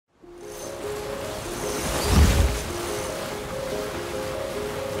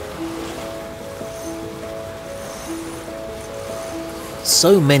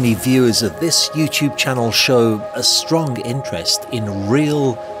So many viewers of this YouTube channel show a strong interest in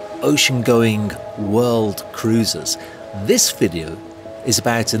real ocean-going world cruisers. This video is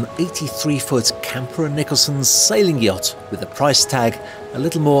about an 83-foot Camper & Nicholsons sailing yacht with a price tag a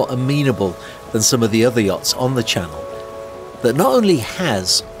little more amenable than some of the other yachts on the channel, that not only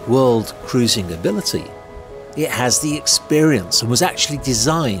has world cruising ability, it has the experience and was actually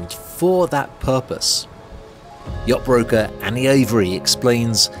designed for that purpose. Yacht broker ANN.AVERY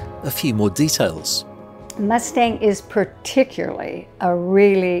explains a few more details. Mustang is particularly a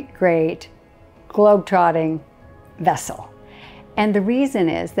really great globe-trotting vessel. And the reason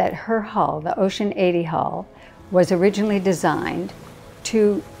is that her hull, the Ocean 80 hull, was originally designed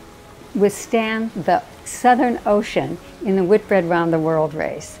to withstand the Southern Ocean in the Whitbread Round the World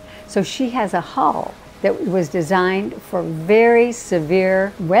race. So she has a hull that was designed for very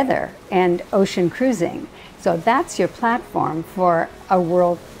severe weather and ocean cruising. So that's your platform for a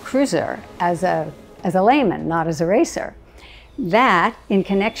world cruiser as a layman, not as a racer. That, in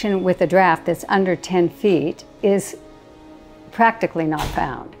connection with a draft that's under 10 feet, is practically not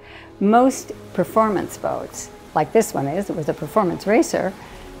found. Most performance boats, like this one is, it was a performance racer,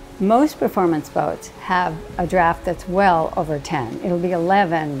 most performance boats have a draft that's well over 10. It'll be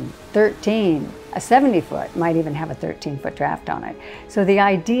 11, 13, a 70-foot might even have a 13-foot draft on it. So the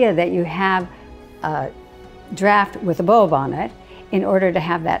idea that you have a draft with a bulb on it in order to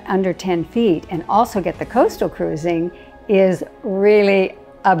have that under 10 feet and also get the coastal cruising is really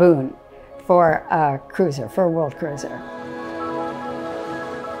a boon for a cruiser, for a world cruiser.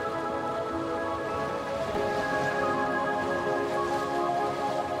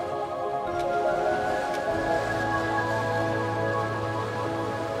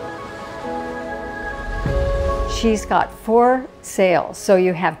 She's got 4 sails, so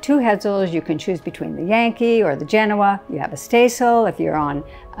you have 2 headsails. You can choose between the Yankee or the Genoa. You have a staysail if you're on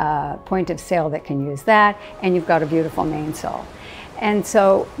a point of sail that can use that, and you've got a beautiful mainsail. And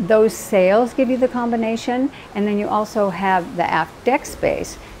so those sails give you the combination, and then you also have the aft deck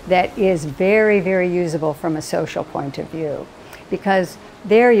space that is very, very usable from a social point of view, because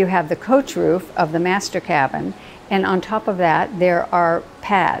there you have the coach roof of the master cabin, and on top of that there are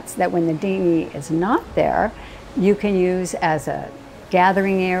pads that when the dinghy is not there, you can use as a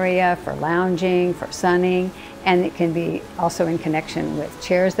gathering area for lounging, for sunning, and it can be also in connection with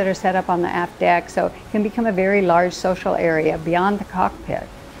chairs that are set up on the aft deck. So it can become a very large social area beyond the cockpit,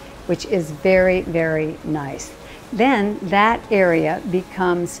 which is very, very nice. Then that area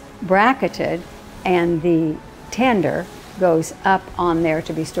becomes bracketed and the tender goes up on there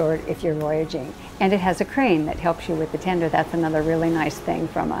to be stored if you're voyaging. And it has a crane that helps you with the tender. That's another really nice thing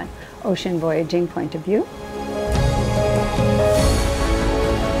from an ocean voyaging point of view.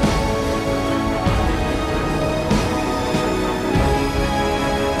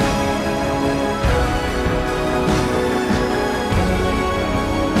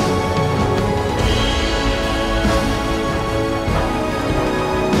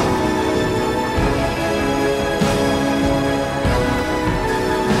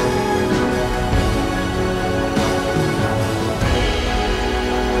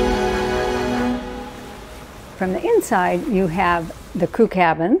 From the inside, you have the crew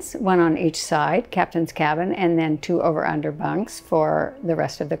cabins, one on each side, captain's cabin, and then 2 over-under bunks for the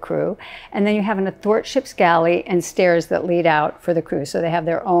rest of the crew. And then you have an athwartship's galley and stairs that lead out for the crew, so they have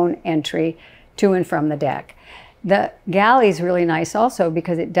their own entry to and from the deck. The galley is really nice also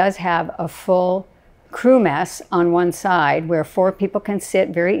because it does have a full crew mess on one side where 4 people can sit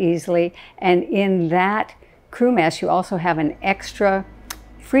very easily, and in that crew mess you also have an extra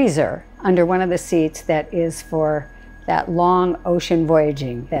freezer under one of the seats that is for that long ocean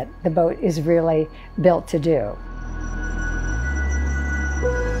voyaging that the boat is really built to do.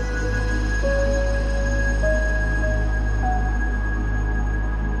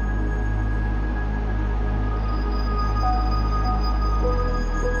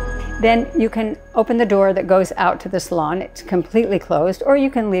 Then you can open the door that goes out to the salon. It's completely closed, or you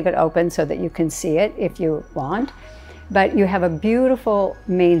can leave it open so that you can see it if you want. But you have a beautiful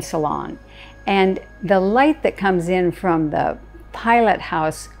main salon. And the light that comes in from the pilot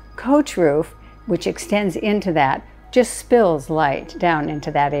house coach roof, which extends into that, just spills light down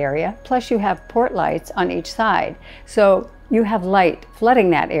into that area. Plus you have port lights on each side. So you have light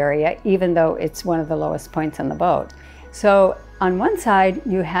flooding that area, even though it's one of the lowest points on the boat. So on one side,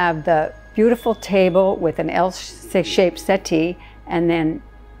 you have the beautiful table with an L-shaped settee and then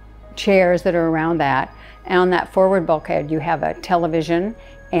chairs that are around that. And on that forward bulkhead, you have a television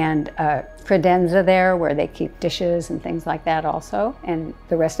and a credenza there where they keep dishes and things like that also, and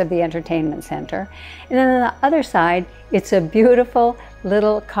the rest of the entertainment center. And then on the other side, it's a beautiful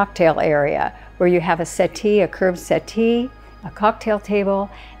little cocktail area where you have a settee, a curved settee, a cocktail table,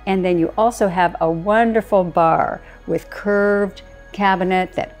 and then you also have a wonderful bar with curved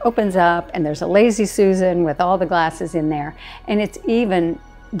cabinet that opens up, and there's a Lazy Susan with all the glasses in there. And it's even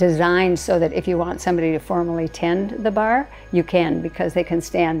designed so that if you want somebody to formally tend the bar, you can, because they can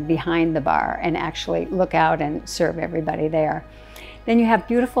stand behind the bar and actually look out and serve everybody there. Then you have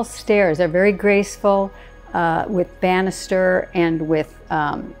beautiful stairs. They're very graceful, with banister and with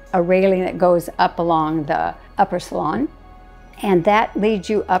a railing that goes up along the upper salon. And that leads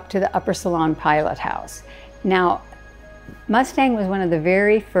you up to the upper salon pilot house. Now, Mustang was one of the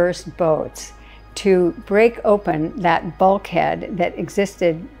very first boats to break open that bulkhead that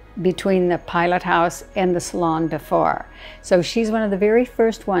existed between the pilot house and the salon before. So she's one of the very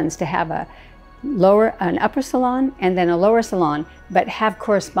first ones to have an upper salon and then a lower salon, but have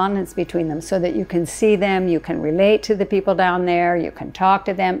correspondence between them so that you can see them, you can relate to the people down there, you can talk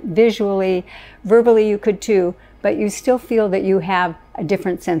to them visually, verbally you could too, but you still feel that you have a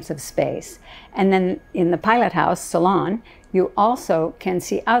different sense of space. And then in the pilot house salon, you also can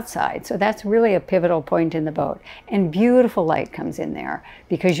see outside. So that's really a pivotal point in the boat. And beautiful light comes in there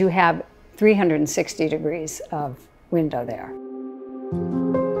because you have 360 degrees of window there.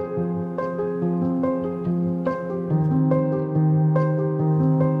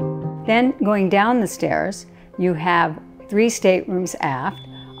 Then going down the stairs, you have 3 staterooms aft.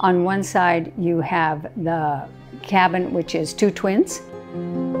 On one side, you have the cabin, which is 2 twins.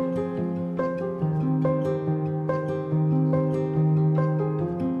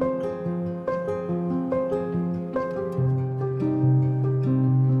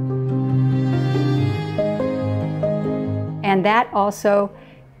 And that also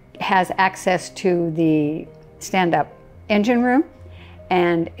has access to the stand-up engine room,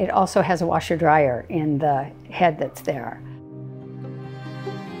 and it also has a washer-dryer in the head that's there.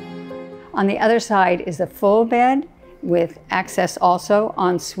 On the other side is a full bed with access also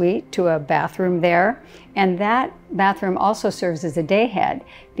en suite to a bathroom there. And that bathroom also serves as a day head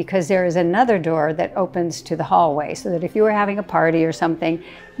because there is another door that opens to the hallway so that if you were having a party or something,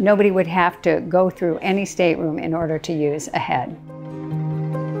 nobody would have to go through any stateroom in order to use a head.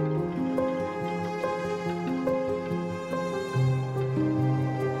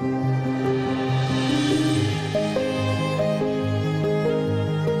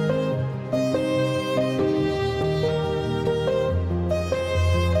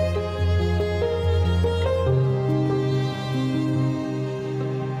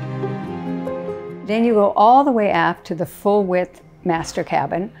 Then you go all the way aft to the full width master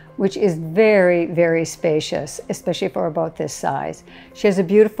cabin, which is very, very spacious, especially for a boat this size. She has a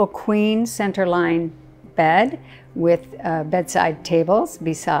beautiful queen centerline bed with bedside tables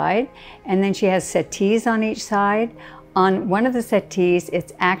beside, and then she has settees on each side. On one of the settees,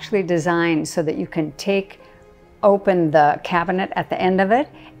 it's actually designed so that you can open the cabinet at the end of it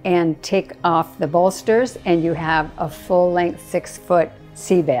and take off the bolsters, and you have a full-length 6-foot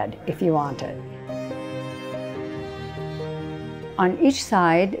seabed if you want it. On each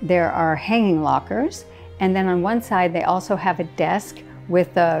side, there are hanging lockers, and then on one side, they also have a desk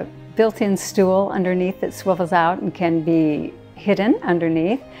with a built-in stool underneath that swivels out and can be hidden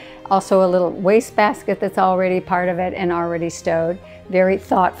underneath. Also a little wastebasket that's already part of it and already stowed. Very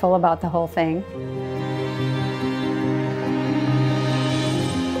thoughtful about the whole thing.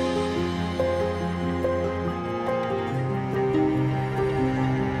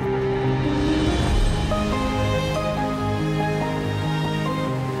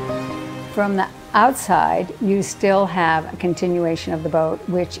 From the outside, you still have a continuation of the boat,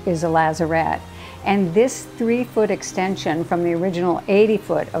 which is a lazarette. And this 3-foot extension from the original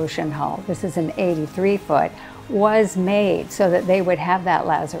 80-foot ocean hull, this is an 83-foot, was made so that they would have that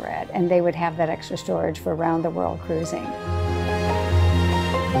lazarette and they would have that extra storage for round-the-world cruising.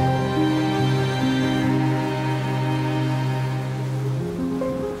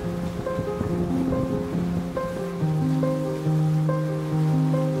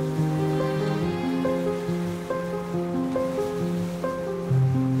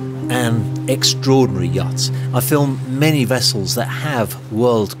 And extraordinary yachts. I filmed many vessels that have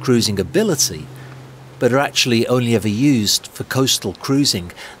world cruising ability, but are actually only ever used for coastal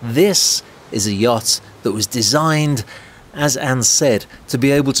cruising. This is a yacht that was designed, as Anne said, to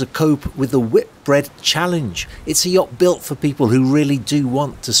be able to cope with the Whitbread challenge. It's a yacht built for people who really do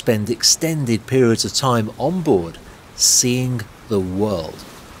want to spend extended periods of time on board, seeing the world.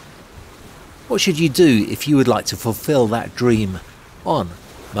 What should you do if you would like to fulfill that dream on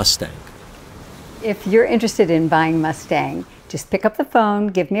Mustang? If you're interested in buying Mustang, just pick up the phone,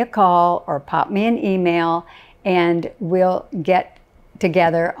 give me a call, or pop me an email, and we'll get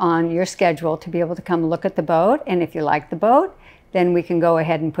together on your schedule to be able to come look at the boat. And if you like the boat, then we can go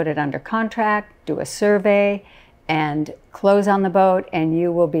ahead and put it under contract, do a survey, and close on the boat, and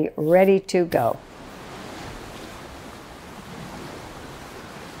you will be ready to go.